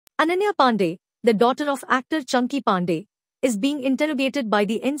Ananya Panday, the daughter of actor Chunky Panday, is being interrogated by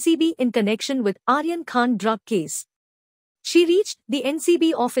the NCB in connection with Aryan Khan Drug Case. She reached the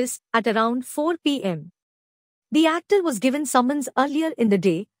NCB office at around 4 p.m. The actor was given summons earlier in the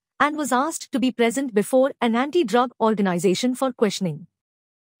day and was asked to be present before an anti-drug organization for questioning.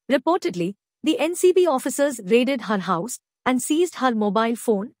 Reportedly, the NCB officers raided her house and seized her mobile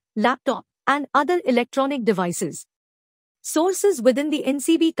phone, laptop, and other electronic devices. Sources within the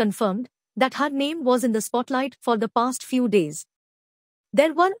NCB confirmed that her name was in the spotlight for the past few days.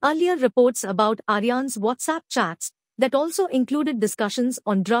 There were earlier reports about Aryan's WhatsApp chats that also included discussions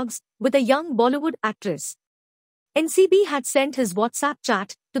on drugs with a young Bollywood actress. NCB had sent his WhatsApp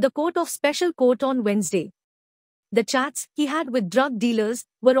chat to the Court of Special Court on Wednesday. The chats he had with drug dealers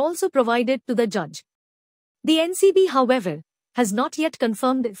were also provided to the judge. The NCB, however, has not yet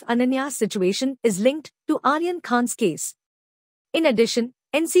confirmed if Ananya's situation is linked to Aryan Khan's case. In addition,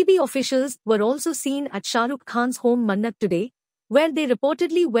 NCB officials were also seen at Shahrukh Khan's home Mannat today, where they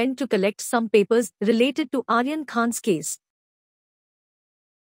reportedly went to collect some papers related to Aryan Khan's case.